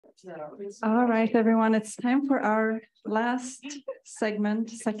All right, everyone, it's time for our last segment,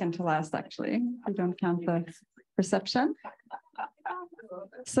 second to last, actually. We don't count the reception.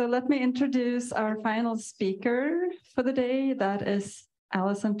 So let me introduce our final speaker for the day. That is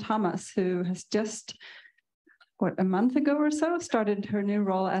Alison Thomas, who has just, a month ago or so, started her new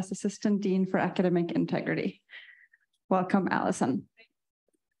role as Assistant Dean for Academic Integrity. Welcome, Alison.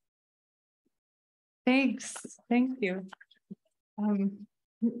 Thanks. Thank you.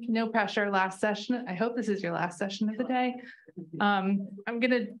 No pressure. Last session. I hope this is your last session of the day. I'm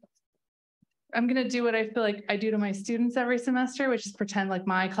gonna do what I feel like I do to my students every semester, which is pretend like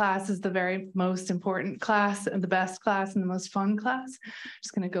my class is the very most important class and the best class and the most fun class.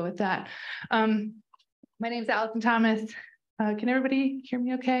 Just gonna go with that. My name is Alison Thomas. Can everybody hear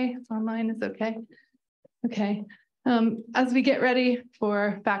me okay? It's online. It's okay. Okay. As we get ready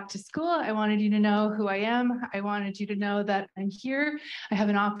for back to school, I wanted you to know who I am. I wanted you to know that I'm here. I have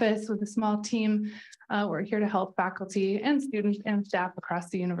an office with a small team. We're here to help faculty and students and staff across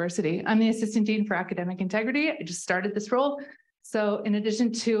the university. I'm the Assistant Dean for Academic Integrity. I just started this role. So in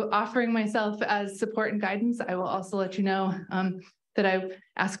addition to offering myself as support and guidance, I will also let you know that I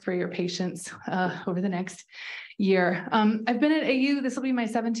ask for your patience over the next year. I've been at AU. This will be my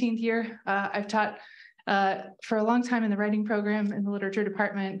 17th year. I've taught for a long time in the writing program, in the literature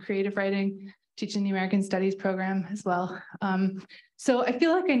department, creative writing, teaching the American Studies program as well. So I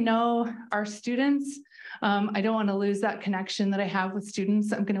feel like I know our students. I don't want to lose that connection that I have with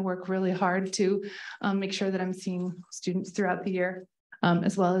students. I'm going to work really hard to make sure that I'm seeing students throughout the year,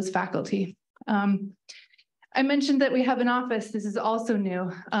 as well as faculty. I mentioned that we have an office. This is also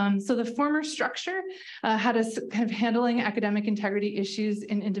new. So the former structure had us kind of handling academic integrity issues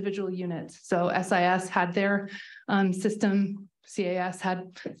in individual units. So SIS had their system, CAS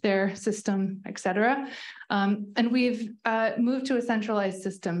had their system, et cetera. And we've moved to a centralized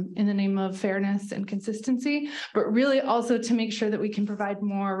system in the name of fairness and consistency, but really also to make sure that we can provide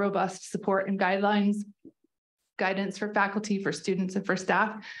more robust support and guidelines, guidance for faculty, for students, and for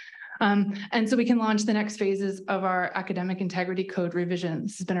staff. And so we can launch the next phases of our academic integrity code revision.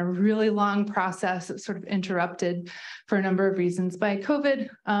 This has been a really long process. It's sort of interrupted for a number of reasons by COVID.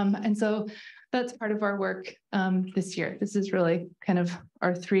 And so that's part of our work this year. This is really kind of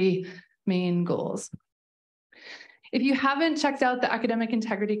our three main goals. If you haven't checked out the Academic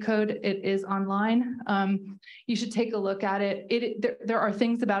Integrity Code, it is online. You should take a look at it. There are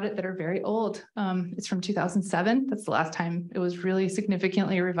things about it that are very old. It's from 2007. That's the last time it was really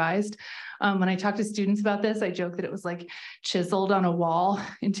significantly revised. When I talk to students about this, I joke that it was like chiseled on a wall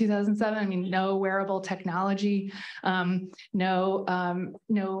in 2007. I mean, no wearable technology, no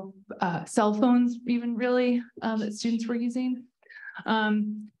cell phones even really that students were using.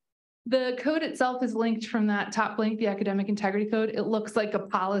 The code itself is linked from that top link, the Academic Integrity Code. It looks like a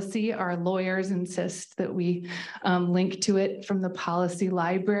policy. Our lawyers insist that we link to it from the policy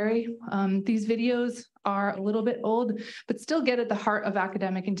library. These videos are a little bit old, but still get at the heart of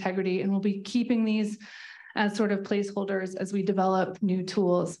academic integrity, and we'll be keeping these as sort of placeholders as we develop new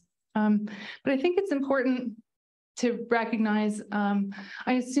tools. But I think it's important to recognize, I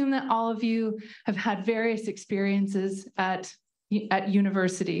assume that all of you have had various experiences at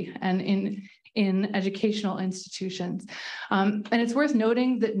university and in educational institutions. And it's worth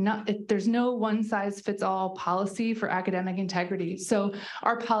noting that there's no one-size-fits-all policy for academic integrity. So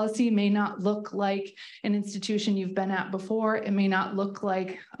our policy may not look like an institution you've been at before. It may not look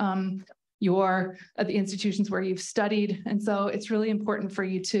like you're at the institutions where you've studied. And so it's really important for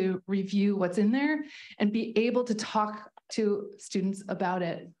you to review what's in there and be able to talk to students about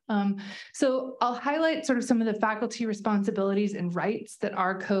it. So I'll highlight sort of some of the faculty responsibilities and rights that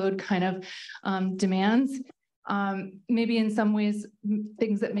our code kind of demands. Maybe in some ways,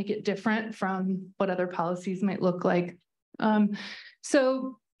 things that make it different from what other policies might look like.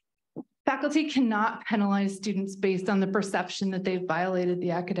 So faculty cannot penalize students based on the perception that they've violated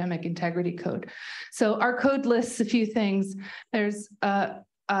the Academic Integrity Code. So our code lists a few things. There's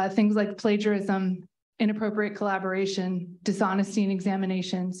things like plagiarism, inappropriate collaboration, dishonesty in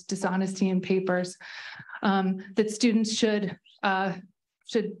examinations, dishonesty in papers, that students should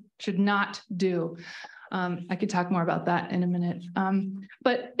not do. I could talk more about that in a minute.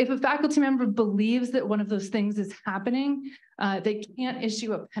 But if a faculty member believes that one of those things is happening, they can't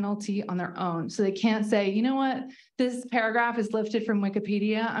issue a penalty on their own. So they can't say, you know what, this paragraph is lifted from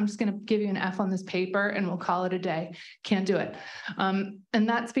Wikipedia. I'm just going to give you an F on this paper and we'll call it a day. Can't do it. And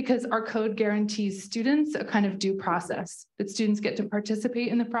that's because our code guarantees students a kind of due process, that students get to participate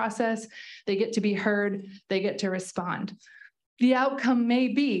in the process. They get to be heard. They get to respond. The outcome may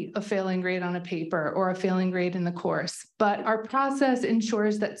be a failing grade on a paper or a failing grade in the course, but our process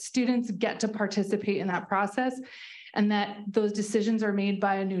ensures that students get to participate in that process and that those decisions are made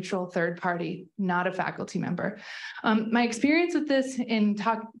by a neutral third party, not a faculty member. My experience with this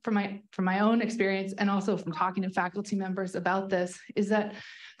from my own experience and also from talking to faculty members about this is that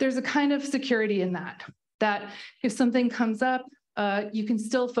there's a kind of security in that if something comes up, you can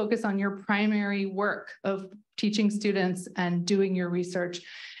still focus on your primary work of teaching students and doing your research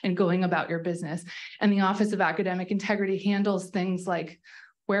and going about your business. And the Office of Academic Integrity handles things like,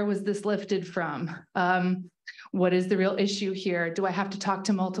 where was this lifted from? What is the real issue here? Do I have to talk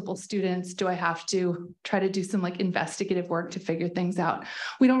to multiple students? Do I have to try to do some like investigative work to figure things out?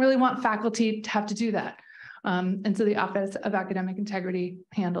 We don't really want faculty to have to do that. And so the Office of Academic Integrity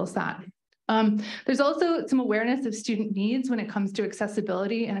handles that. There's also some awareness of student needs when it comes to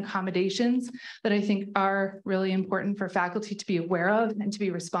accessibility and accommodations that I think are really important for faculty to be aware of and to be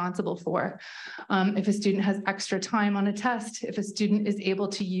responsible for. If a student has extra time on a test, if a student is able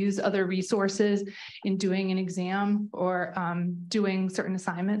to use other resources in doing an exam or doing certain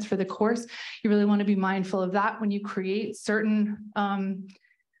assignments for the course, you really want to be mindful of that when you create certain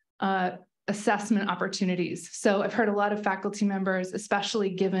assessment opportunities. So I've heard a lot of faculty members,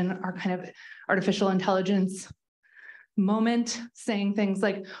 especially given our kind of artificial intelligence moment, saying things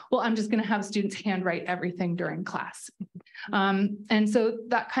like, well, I'm just going to have students handwrite everything during class. And so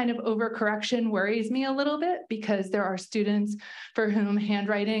that kind of overcorrection worries me a little bit because there are students for whom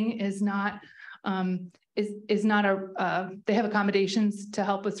handwriting is not they have accommodations to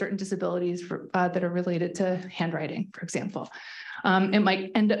help with certain disabilities that are related to handwriting, for example. It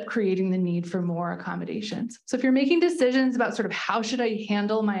might end up creating the need for more accommodations. So if you're making decisions about sort of how should I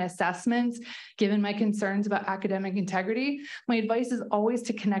handle my assessments, given my concerns about academic integrity, my advice is always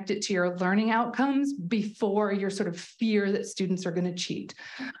to connect it to your learning outcomes before your sort of fear that students are going to cheat.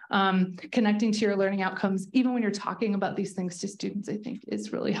 Connecting to your learning outcomes, even when you're talking about these things to students, I think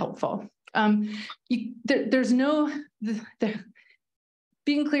is really helpful.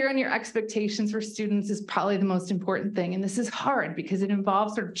 Being clear on your expectations for students is probably the most important thing. And this is hard because it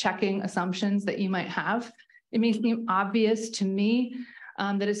involves sort of checking assumptions that you might have. It may seem obvious to me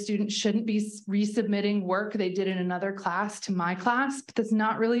that a student shouldn't be resubmitting work they did in another class to my class, but that's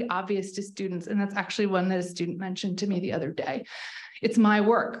not really obvious to students. And that's actually one that a student mentioned to me the other day. It's my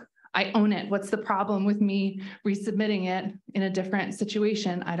work. I own it. What's the problem with me resubmitting it in a different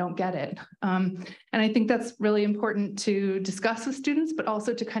situation? I don't get it. And I think that's really important to discuss with students, but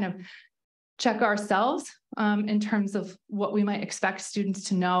also to kind of check ourselves in terms of what we might expect students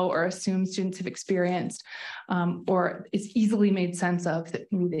to know or assume students have experienced or is easily made sense of that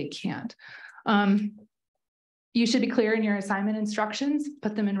maybe they can't. You should be clear in your assignment instructions,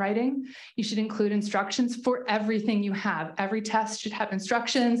 put them in writing. You should include instructions for everything you have. Every test should have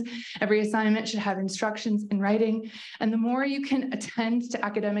instructions. Every assignment should have instructions in writing. And the more you can attend to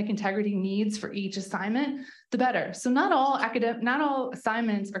academic integrity needs for each assignment, the better. So not all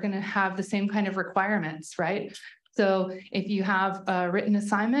assignments are going to have the same kind of requirements, right? So if you have a written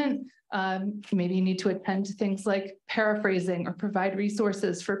assignment, maybe you need to attend to things like paraphrasing or provide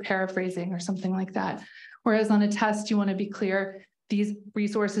resources for paraphrasing or something like that. Whereas on a test, you want to be clear, these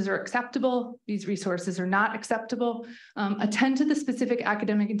resources are acceptable, these resources are not acceptable. Attend to the specific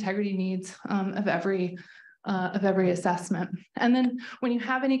academic integrity needs of every assessment. And then when you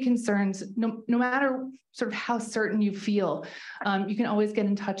have any concerns, no matter sort of how certain you feel, you can always get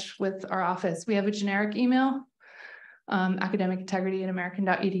in touch with our office. We have a generic email,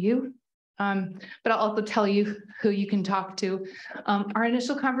 academicintegrity@american.edu. But I'll also tell you who you can talk to. Our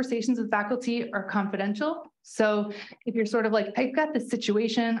initial conversations with faculty are confidential. So if you're sort of like, I've got this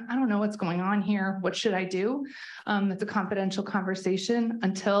situation, I don't know what's going on here, what should I do? It's a confidential conversation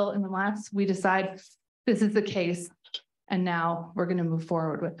until in the last we decide this is the case and now we're going to move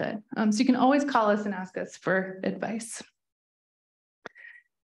forward with it. So you can always call us and ask us for advice.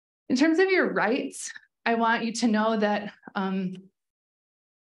 In terms of your rights, I want you to know that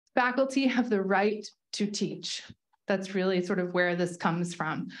faculty have the right to teach. That's really sort of where this comes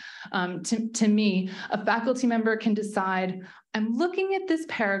from. To me, a faculty member can decide, I'm looking at this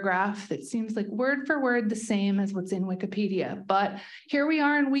paragraph that seems like word for word the same as what's in Wikipedia, but here we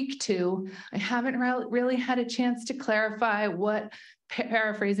are in week 2. I haven't really had a chance to clarify what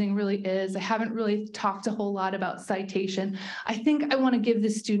paraphrasing really is. I haven't really talked a whole lot about citation. I think I want to give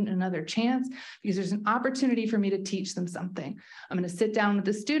this student another chance because there's an opportunity for me to teach them something. I'm going to sit down with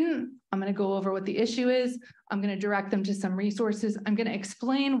the student. I'm going to go over what the issue is. I'm going to direct them to some resources. I'm going to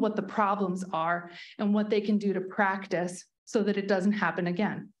explain what the problems are and what they can do to practice so that it doesn't happen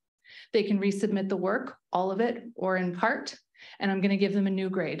again. They can resubmit the work, all of it or in part. and I'm going to give them a new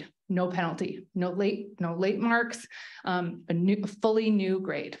grade, no penalty, no late marks, a fully new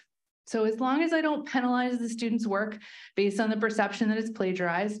grade. So as long as I don't penalize the student's work based on the perception that it's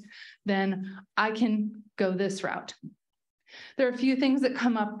plagiarized, then I can go this route. There are a few things that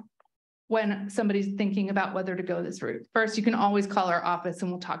come up when somebody's thinking about whether to go this route. First, you can always call our office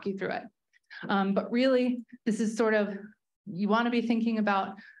and we'll talk you through it. But really, this is sort of, you want to be thinking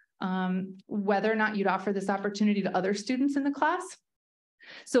about whether or not you'd offer this opportunity to other students in the class.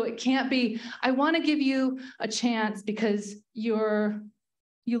 So it can't be, I want to give you a chance because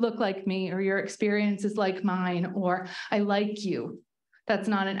you look like me, or your experience is like mine, or I like you. That's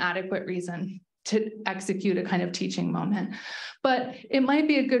not an adequate reason to execute a kind of teaching moment. But it might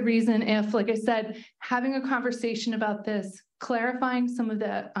be a good reason if, like I said, having a conversation about this, clarifying some of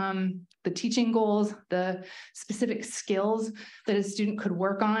the teaching goals, the specific skills that a student could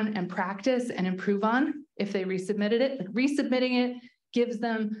work on and practice and improve on if they resubmitted it. Like resubmitting it gives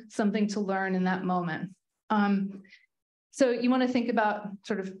them something to learn in that moment. So you want to think about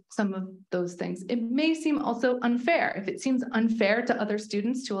sort of some of those things. It may seem also unfair. If it seems unfair to other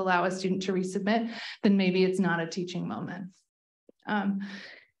students to allow a student to resubmit, then maybe it's not a teaching moment.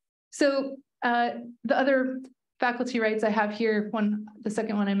 The other faculty rights I have here, the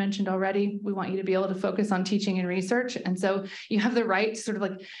second one I mentioned already, we want you to be able to focus on teaching and research. And so you have the right to sort of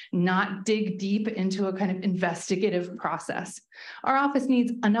like not dig deep into a kind of investigative process. Our office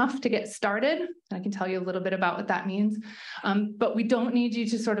needs enough to get started. And I can tell you a little bit about what that means. But we don't need you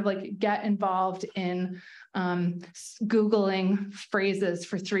to sort of like get involved in Googling phrases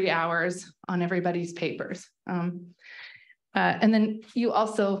for 3 hours on everybody's papers. And then you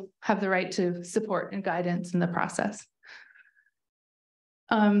also have the right to support and guidance in the process.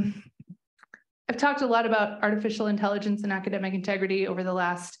 I've talked a lot about artificial intelligence and academic integrity over the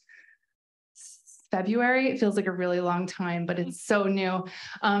last February. It feels like a really long time, but it's so new.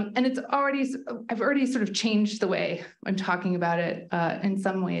 And I've already sort of changed the way I'm talking about it in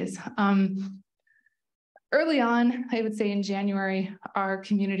some ways. Early on, I would say in January, our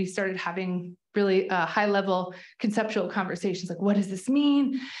community started having really high-level conceptual conversations like, what does this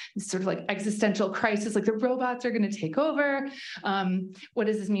mean? This sort of like existential crisis, like the robots are going to take over. What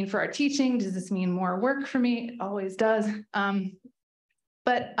does this mean for our teaching? Does this mean more work for me? It always does.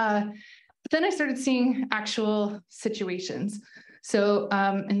 But then I started seeing actual situations. So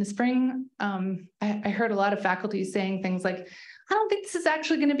in the spring, I heard a lot of faculty saying things like, I don't think this is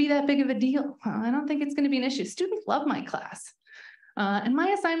actually going to be that big of a deal. I don't think it's going to be an issue. Students love my class. And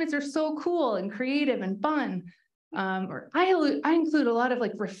my assignments are so cool and creative and fun. Or I include a lot of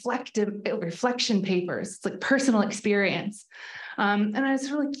like reflection papers. It's like personal experience. And I was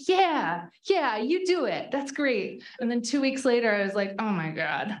sort of like, yeah, you do it. That's great. And then 2 weeks later, I was like, oh my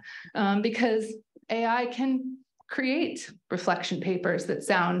God, because AI can create reflection papers that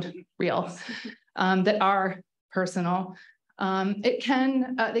sound real, that are personal. They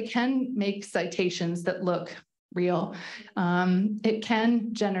can make citations that look real. It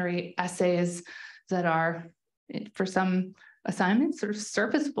can generate essays that are, for some assignments, sort of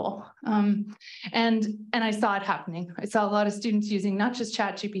serviceable. And I saw it happening. I saw a lot of students using not just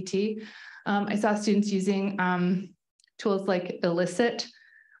ChatGPT. I saw students using tools like Elicit,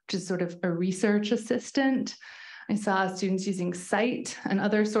 which is sort of a research assistant. I saw students using Cite and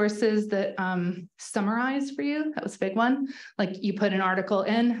other sources that summarize for you. That was a big one. Like you put an article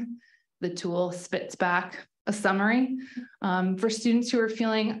in, the tool spits back a summary. For students who are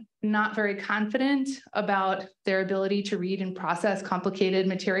feeling not very confident about their ability to read and process complicated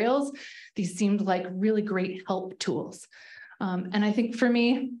materials, these seemed like really great help tools. And I think for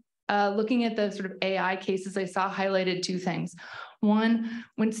me, looking at the sort of AI cases I saw highlighted 2 things. One,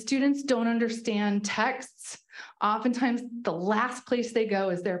 when students don't understand texts, oftentimes the last place they go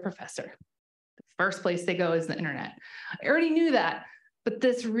is their professor. The first place they go is the internet. I already knew that, but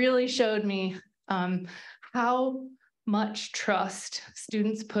this really showed me how much trust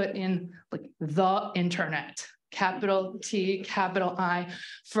students put in like the internet, capital T, capital I,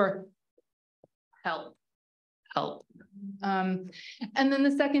 for help. And then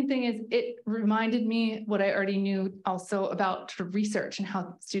the second thing is it reminded me what I already knew also about sort of research and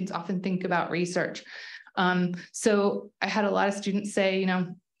how students often think about research. So I had a lot of students say,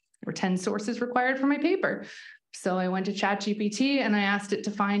 there were 10 sources required for my paper. So I went to ChatGPT and I asked it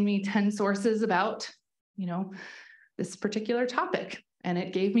to find me 10 sources about, this particular topic. And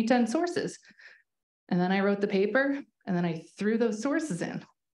it gave me 10 sources. And then I wrote the paper and then I threw those sources in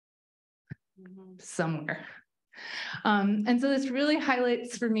somewhere. And so this really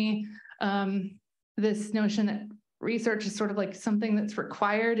highlights for me this notion that research is sort of like something that's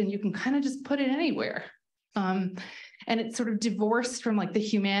required and you can kind of just put it anywhere. And it's sort of divorced from like the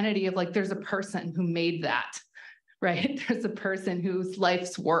humanity of like, there's a person who made that, right? There's a person whose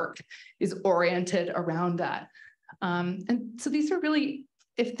life's work is oriented around that. And so these are really,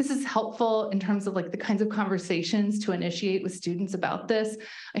 if this is helpful in terms of like the kinds of conversations to initiate with students about this,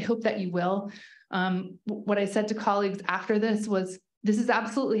 I hope that you will. What I said to colleagues after this was, this is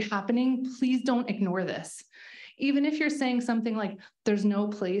absolutely happening. Please don't ignore this. Even if you're saying something like, there's no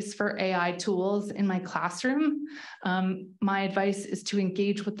place for AI tools in my classroom, my advice is to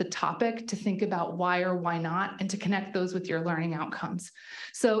engage with the topic, to think about why or why not, and to connect those with your learning outcomes.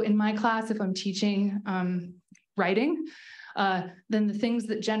 So in my class, if I'm teaching writing, then the things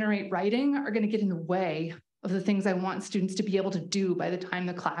that generate writing are going to get in the way of the things I want students to be able to do by the time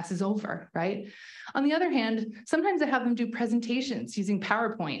the class is over, right? On the other hand, sometimes I have them do presentations using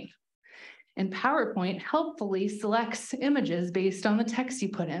PowerPoint. And PowerPoint helpfully selects images based on the text you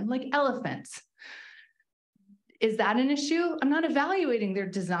put in, like elephants. Is that an issue? I'm not evaluating their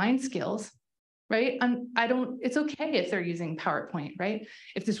design skills, right? It's okay if they're using PowerPoint, right?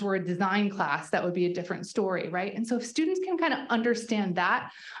 If this were a design class, that would be a different story, right? And so if students can kind of understand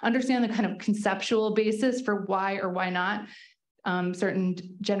that, understand the kind of conceptual basis for why or why not certain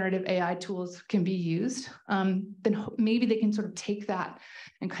generative AI tools can be used, then maybe they can sort of take that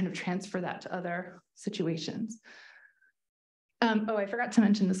and kind of transfer that to other situations. Oh, I forgot to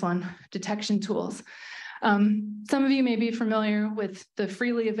mention this one, detection tools. Some of you may be familiar with the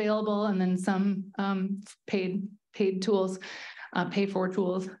freely available and then some paid tools, pay-for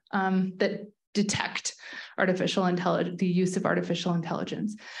tools that detect artificial intelligence, the use of artificial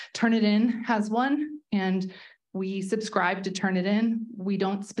intelligence. Turnitin has one, and we subscribe to Turnitin. We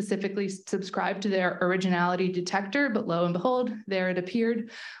don't specifically subscribe to their originality detector, but lo and behold, there it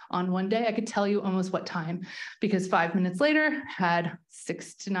appeared on one day. I could tell you almost what time, because 5 minutes later, had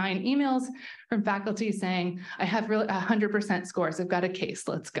 6 to 9 emails from faculty saying, I have really 100% scores. I've got a case,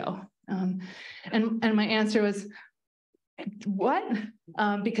 let's go. And my answer was, what?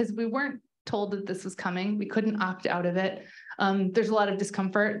 Because we weren't told that this was coming. We couldn't opt out of it. There's a lot of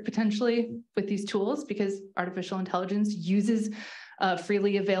discomfort potentially with these tools because artificial intelligence uses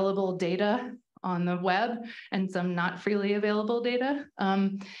freely available data on the web and some not freely available data.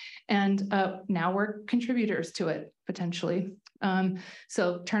 Now we're contributors to it potentially.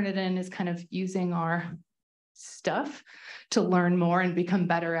 So Turnitin is kind of using our stuff to learn more and become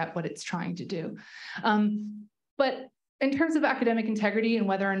better at what it's trying to do. But in terms of academic integrity and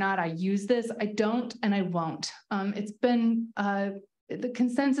whether or not I use this, I don't and I won't. It's been, the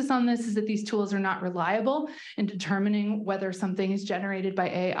consensus on this is that these tools are not reliable in determining whether something is generated by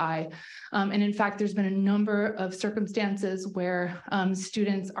AI. And in fact, there's been a number of circumstances where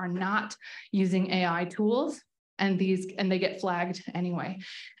students are not using AI tools and they get flagged anyway.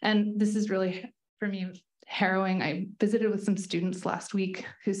 And this is really, for me, harrowing. I visited with some students last week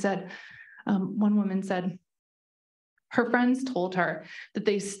who said, one woman said, her friends told her that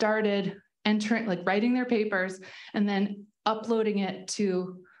they started writing their papers and then uploading it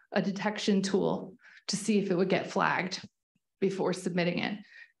to a detection tool to see if it would get flagged before submitting it,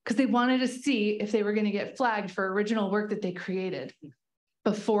 because they wanted to see if they were going to get flagged for original work that they created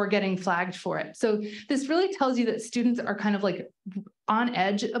before getting flagged for it. So this really tells you that students are kind of like on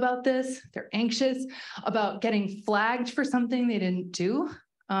edge about this. They're anxious about getting flagged for something they didn't do.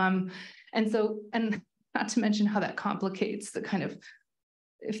 And not to mention how that complicates the kind of,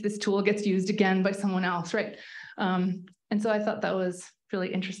 if this tool gets used again by someone else, right? And so I thought that was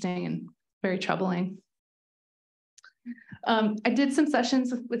really interesting and very troubling. I did some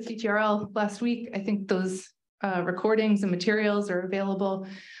sessions with CTRL last week. I think those recordings and materials are available.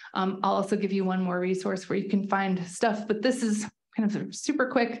 I'll also give you one more resource where you can find stuff, but this is kind of super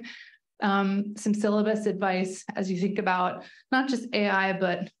quick, some syllabus advice as you think about not just AI,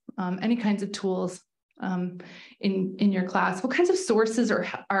 but any kinds of tools in your class. What kinds of sources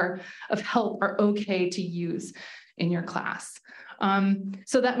are of help are okay to use in your class?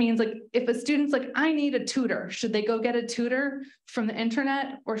 So that means like if a student's like, I need a tutor, should they go get a tutor from the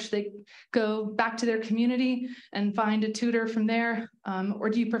internet, or should they go back to their community and find a tutor from there?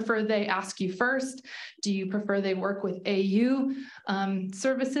 Or do you prefer they ask you first? Do you prefer they work with AU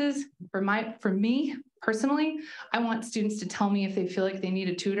services? For me personally, I want students to tell me if they feel like they need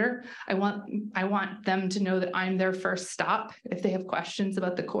a tutor. I want them to know that I'm their first stop if they have questions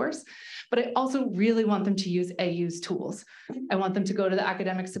about the course. But I also really want them to use AU's tools. I want them to go to the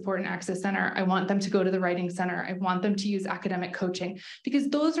Academic Support and Access Center. I want them to go to the Writing Center. I want them to use academic coaching, because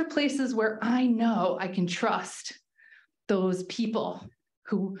those are places where I know I can trust those people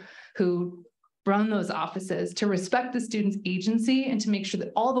who run those offices, to respect the students' agency, and to make sure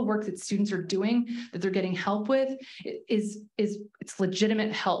that all the work that students are doing, that they're getting help with, it's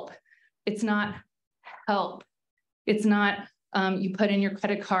legitimate help. It's not help. It's not you put in your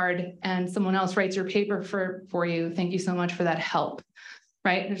credit card and someone else writes your paper for you. Thank you so much for that help,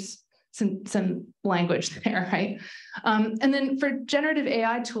 right? There's some language there, right? And then for generative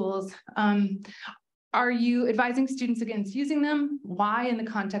AI tools, are you advising students against using them? Why in the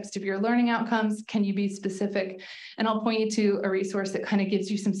context of your learning outcomes? Can you be specific? And I'll point you to a resource that kind of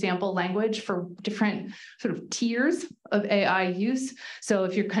gives you some sample language for different sort of tiers of AI use. So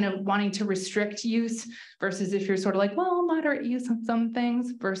if you're kind of wanting to restrict use versus if you're sort of like, well, moderate use on some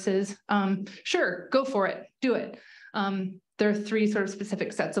things versus, sure, go for it, do it. There are 3 sort of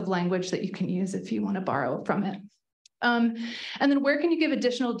specific sets of language that you can use if you want to borrow from it. And then where can you give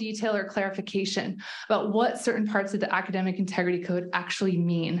additional detail or clarification about what certain parts of the academic integrity code actually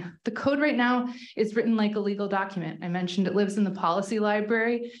mean? The code right now is written like a legal document. I mentioned it lives in the policy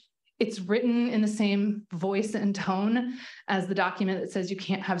library. It's written in the same voice and tone as the document that says you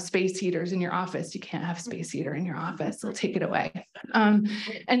can't have space heaters in your office. You can't have space heater in your office. They'll take it away.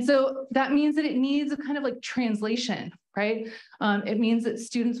 And so that means that it needs a kind of like translation, right? It means that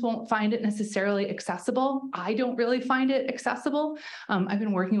students won't find it necessarily accessible. I don't really find it accessible. I've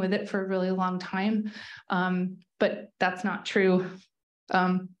been working with it for a really long time, but that's not true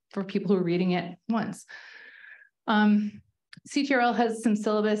for people who are reading it once. CTRL has some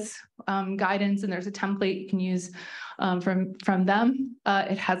syllabus guidance, and there's a template you can use from them.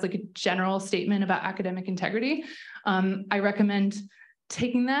 It has like a general statement about academic integrity. I recommend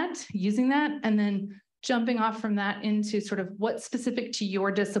taking that, using that, and then jumping off from that into sort of what's specific to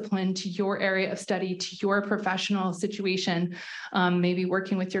your discipline, to your area of study, to your professional situation, maybe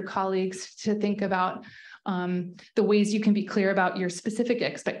working with your colleagues to think about the ways you can be clear about your specific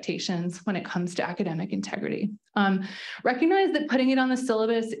expectations when it comes to academic integrity. Recognize that putting it on the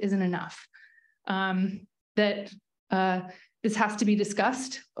syllabus isn't enough, that this has to be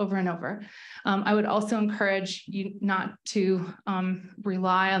discussed over and over. I would also encourage you not to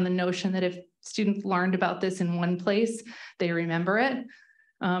rely on the notion that if students learned about this in one place, they remember it.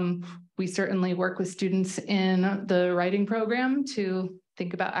 We certainly work with students in the writing program to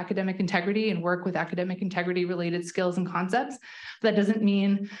think about academic integrity and work with academic integrity related skills and concepts. That doesn't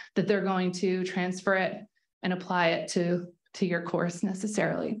mean that they're going to transfer it and apply it to your course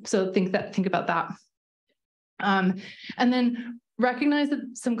necessarily. So think about that. And then recognize that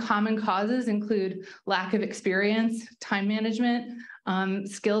some common causes include lack of experience, time management,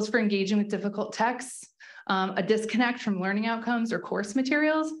 skills for engaging with difficult texts, a disconnect from learning outcomes or course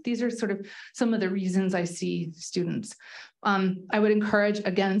materials. These are sort of some of the reasons I see students. I would encourage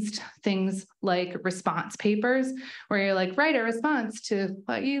against things like response papers, where you're like, write a response to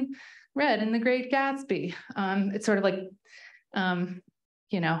what you read in The Great Gatsby. It's sort of like,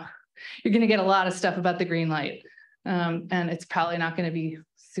 you know, you're going to get a lot of stuff about the green light, and it's probably not going to be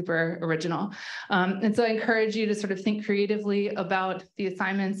super original. And so I encourage you to sort of think creatively about the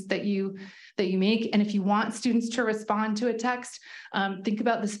assignments that you make. And if you want students to respond to a text, think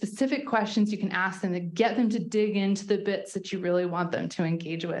about the specific questions you can ask them to get them to dig into the bits that you really want them to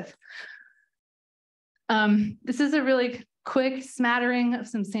engage with. This is a really quick smattering of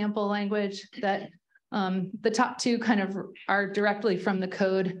some sample language that the top 2 kind of are directly from the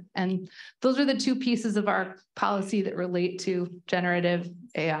code. And those are the 2 pieces of our policy that relate to generative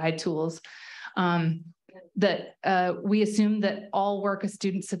AI tools. That we assume that all work a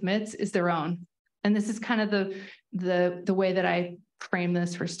student submits is their own. And this is kind of the way that I frame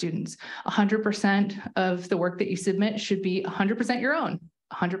this for students. 100% of the work that you submit should be 100% your own,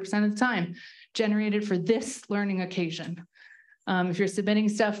 100% of the time, generated for this learning occasion. If you're submitting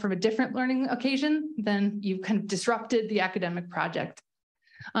stuff from a different learning occasion, then you've kind of disrupted the academic project.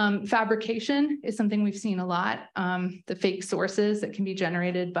 Fabrication is something we've seen a lot. The fake sources that can be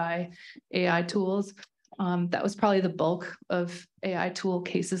generated by AI tools. That was probably the bulk of AI tool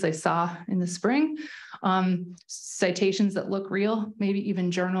cases I saw in the spring. Citations that look real, maybe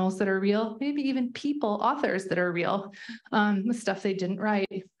even journals that are real, maybe even authors that are real, the stuff they didn't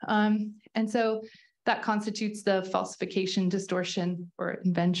write. And so that constitutes the falsification, distortion, or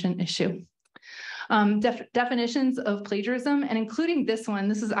invention issue. Definitions of plagiarism, and including this one,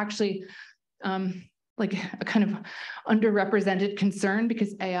 this is actually like a kind of underrepresented concern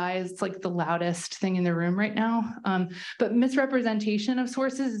because AI is like the loudest thing in the room right now. But misrepresentation of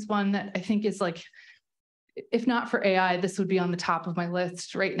sources is one that I think is like, if not for AI, this would be on the top of my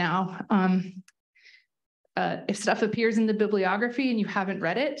list right now. If stuff appears in the bibliography and you haven't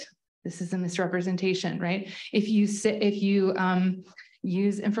read it, this is a misrepresentation, right? If you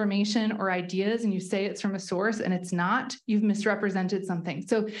use information or ideas and you say it's from a source and it's not, you've misrepresented something.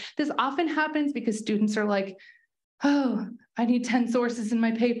 So this often happens because students are like, oh, I need 10 sources in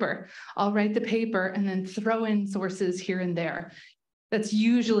my paper. I'll write the paper and then throw in sources here and there. That's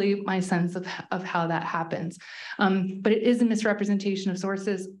usually my sense of how that happens. But it is a misrepresentation of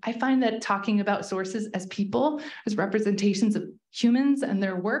sources. I find that talking about sources as people, as representations of humans and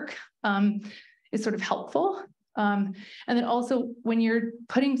their work is sort of helpful. And then also when you're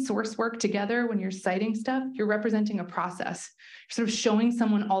putting source work together, when you're citing stuff, you're representing a process. You're sort of showing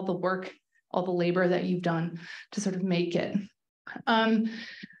someone all the work, all the labor that you've done to sort of make it.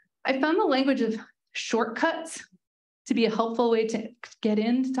 I found the language of shortcuts to be a helpful way to get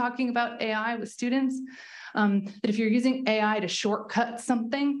into talking about AI with students. That if you're using AI to shortcut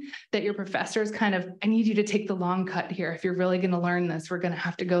something, that your professor is kind of, I need you to take the long cut here. If you're really going to learn this, we're going to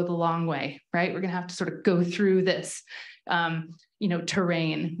have to go the long way, right? We're going to have to sort of go through this,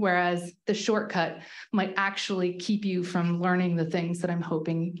 terrain, whereas the shortcut might actually keep you from learning the things that I'm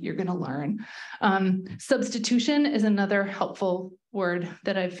hoping you're going to learn. Substitution is another helpful word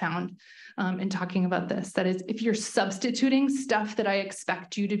that I've found in talking about this. That is, if you're substituting stuff that I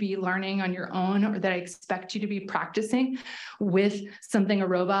expect you to be learning on your own or that I expect you to be practicing with something a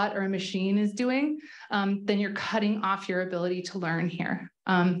robot or a machine is doing, then you're cutting off your ability to learn here.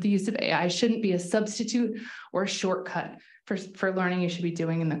 The use of AI shouldn't be a substitute or a shortcut for learning you should be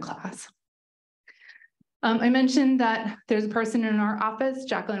doing in the class. I mentioned that there's a person in our office,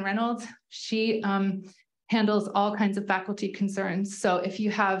 Jacqueline Reynolds. She handles all kinds of faculty concerns. So if you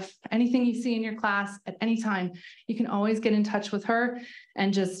have anything you see in your class at any time, you can always get in touch with her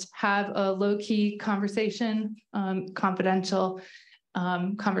and just have a low-key conversation, confidential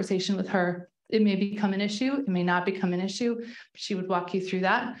conversation with her. It may become an issue, it may not become an issue, but she would walk you through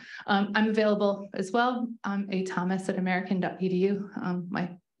that. I'm available as well. I'm athomas@american.edu.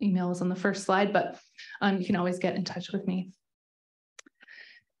 My email is on the first slide, but you can always get in touch with me.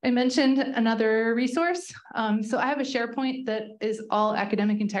 I mentioned another resource. So I have a SharePoint that is all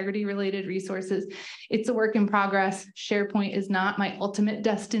academic integrity related resources. It's a work in progress. SharePoint is not my ultimate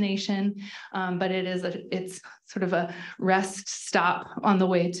destination, but it's sort of a rest stop on the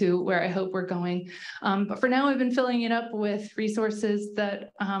way to where I hope we're going. But for now, I've been filling it up with resources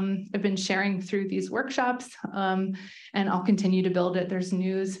that I've been sharing through these workshops, and I'll continue to build it. There's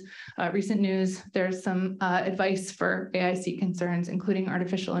news, recent news. There's some advice for AIC concerns, including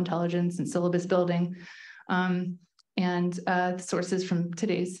artificial intelligence and syllabus building. And the sources from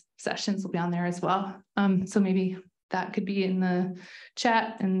today's sessions will be on there as well. So maybe that could be in the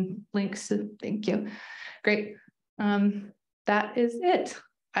chat and links to, thank you. Great. That is it.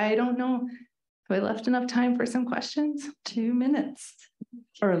 I don't know, have I left enough time for some questions? 2 minutes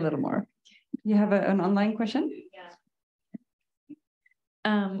or a little more. You have an online question?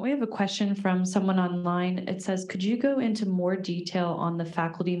 We have a question from someone online. It says, could you go into more detail on the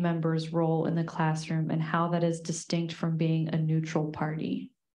faculty member's role in the classroom and how that is distinct from being a neutral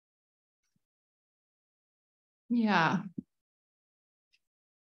party? Yeah.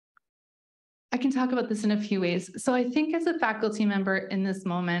 I can talk about this in a few ways. So I think as a faculty member in this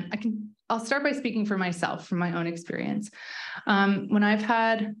moment, I'll start by speaking for myself, from my own experience. When I've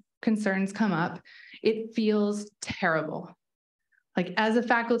had concerns come up, it feels terrible. Like as a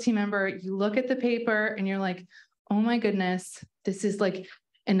faculty member, you look at the paper and you're like, oh my goodness, this is like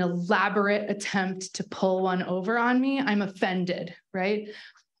an elaborate attempt to pull one over on me. I'm offended, right?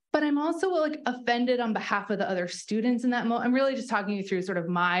 But I'm also like offended on behalf of the other students in that moment. I'm really just talking you through sort of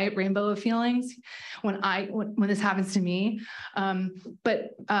my rainbow of feelings when this happens to me.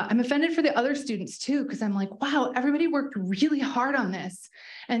 But I'm offended for the other students too, because I'm like, wow, everybody worked really hard on this.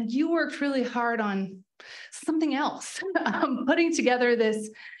 And you worked really hard on something else, putting together this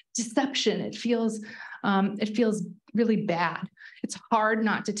deception. It feels really bad. It's hard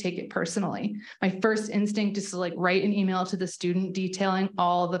not to take it personally. My first instinct is to like write an email to the student detailing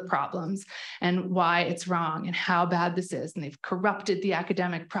all the problems and why it's wrong and how bad this is. And they've corrupted the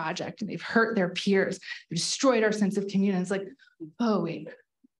academic project and they've hurt their peers. They've destroyed our sense of community. It's like, oh, wait,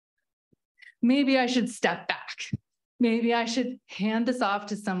 maybe I should step back. Maybe I should hand this off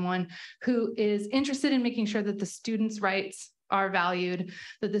to someone who is interested in making sure that the student's rights are valued,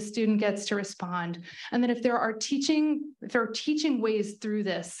 that the student gets to respond, and that if there are teaching ways through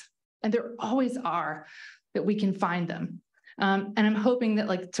this, and there always are, that we can find them. And I'm hoping that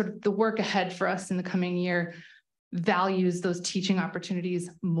like sort of the work ahead for us in the coming year values those teaching opportunities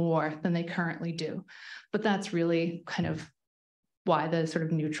more than they currently do. But that's really kind of why the sort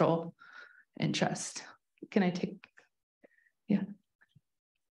of neutral interest. Can I take? Yeah.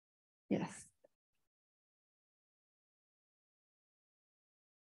 Yes.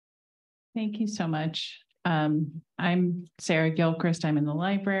 Thank you so much. I'm Sarah Gilchrist. I'm in the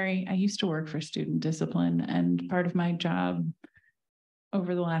library. I used to work for student discipline, and part of my job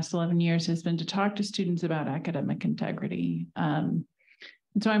over the last 11 years has been to talk to students about academic integrity. And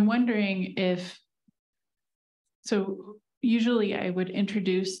so I'm wondering so usually I would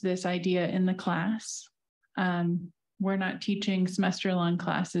introduce this idea in the class. We're not teaching semester-long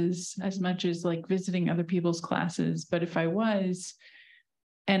classes as much as like visiting other people's classes, but if I was,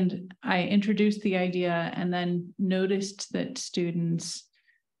 and I introduced the idea and then noticed that students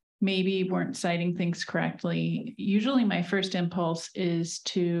maybe weren't citing things correctly, usually my first impulse is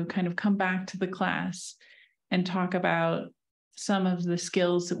to kind of come back to the class and talk about some of the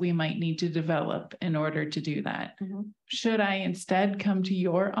skills that we might need to develop in order to do that. Mm-hmm. Should I instead come to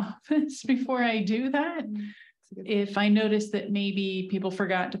your office before I do that? Mm-hmm. If I notice that maybe people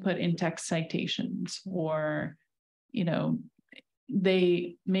forgot to put in-text citations, or, you know,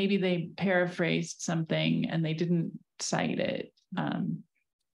 maybe they paraphrased something and they didn't cite it.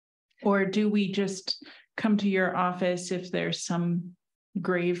 Or do we just come to your office if there's some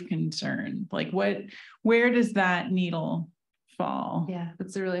grave concern? Like where does that needle fall? Yeah,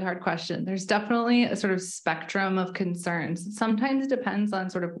 that's a really hard question. There's definitely a sort of spectrum of concerns. Sometimes it depends on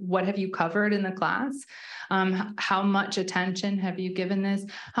sort of what have you covered in the class? How much attention have you given this?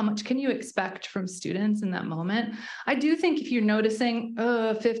 How much can you expect from students in that moment? I do think if you're noticing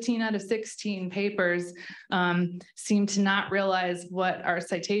 15 out of 16 papers seem to not realize what our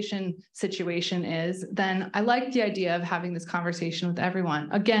citation situation is, then I like the idea of having this conversation with everyone.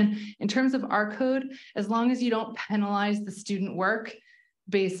 Again, in terms of our code, as long as you don't penalize the student work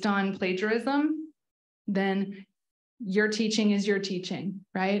based on plagiarism, then your teaching is your teaching,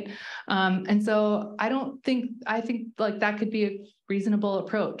 right? And so I think like that could be a reasonable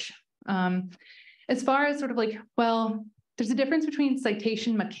approach. As far as sort of like, well, there's a difference between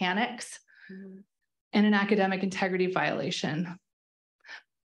citation mechanics and an academic integrity violation,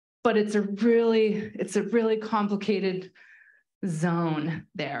 but it's a really complicated zone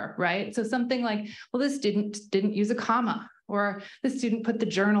there, right? So something like, well, this student didn't use a comma, or the student put the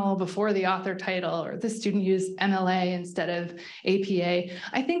journal before the author title, or the student used MLA instead of APA.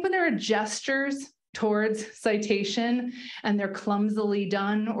 I think when there are gestures towards citation and they're clumsily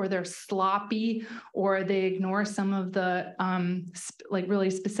done, or they're sloppy, or they ignore some of the like really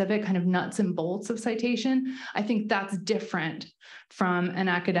specific kind of nuts and bolts of citation, I think that's different from an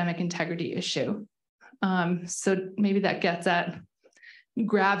academic integrity issue. So maybe that gets at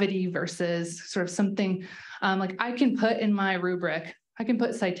gravity versus sort of something like I can put in my rubric, I can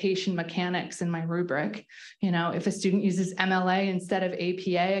put citation mechanics in my rubric. You know, if a student uses MLA instead of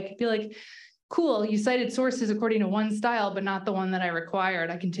APA, I could be like, cool, you cited sources according to one style, but not the one that I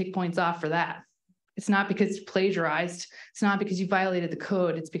required. I can take points off for that. It's not because you plagiarized. It's not because you violated the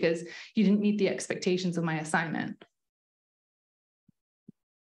code. It's because you didn't meet the expectations of my assignment.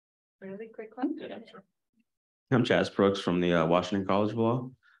 Really quick one. I'm Chas Brooks from the Washington College of Law.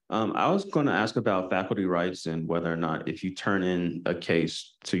 I was going to ask about faculty rights and whether or not if you turn in a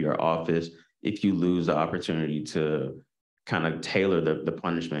case to your office, if you lose the opportunity to kind of tailor the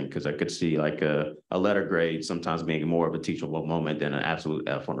punishment, because I could see like a letter grade sometimes being more of a teachable moment than an absolute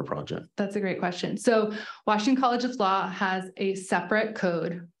F on a project. That's a great question. So Washington College of Law has a separate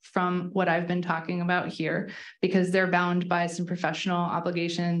code from what I've been talking about here, because they're bound by some professional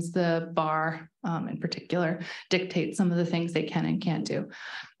obligations. The bar in particular dictates some of the things they can and can't do.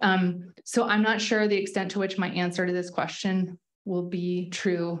 So I'm not sure the extent to which my answer to this question will be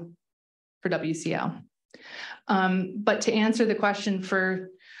true for WCL. But to answer the question for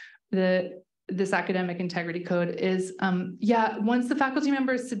this academic integrity code is, yeah, once the faculty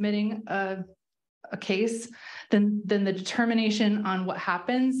member is submitting a case, then the determination on what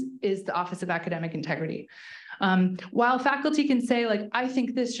happens is the Office of Academic Integrity. While faculty can say, like, I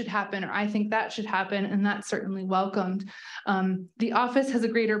think this should happen, or I think that should happen, and that's certainly welcomed, the office has a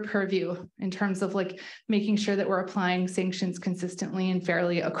greater purview in terms of like making sure that we're applying sanctions consistently and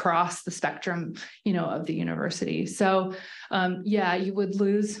fairly across the spectrum, you know, of the university. So yeah, you would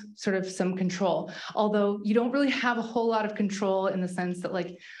lose sort of some control, although you don't really have a whole lot of control in the sense that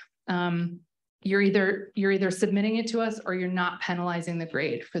like, you're either submitting it to us or you're not penalizing the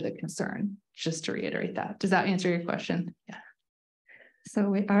grade for the concern, just to reiterate that. Does that answer your question? Yeah. So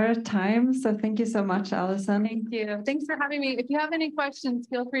we are at time. So thank you so much, Alison. Thank you. Thanks for having me. If you have any questions,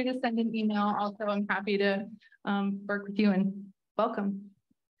 feel free to send an email. Also, I'm happy to work with you, and welcome.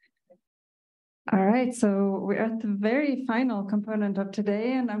 All right, so we're at the very final component of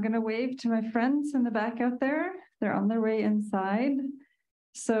today, and I'm going to wave to my friends in the back out there. They're on their way inside.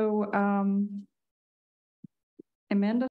 So Amanda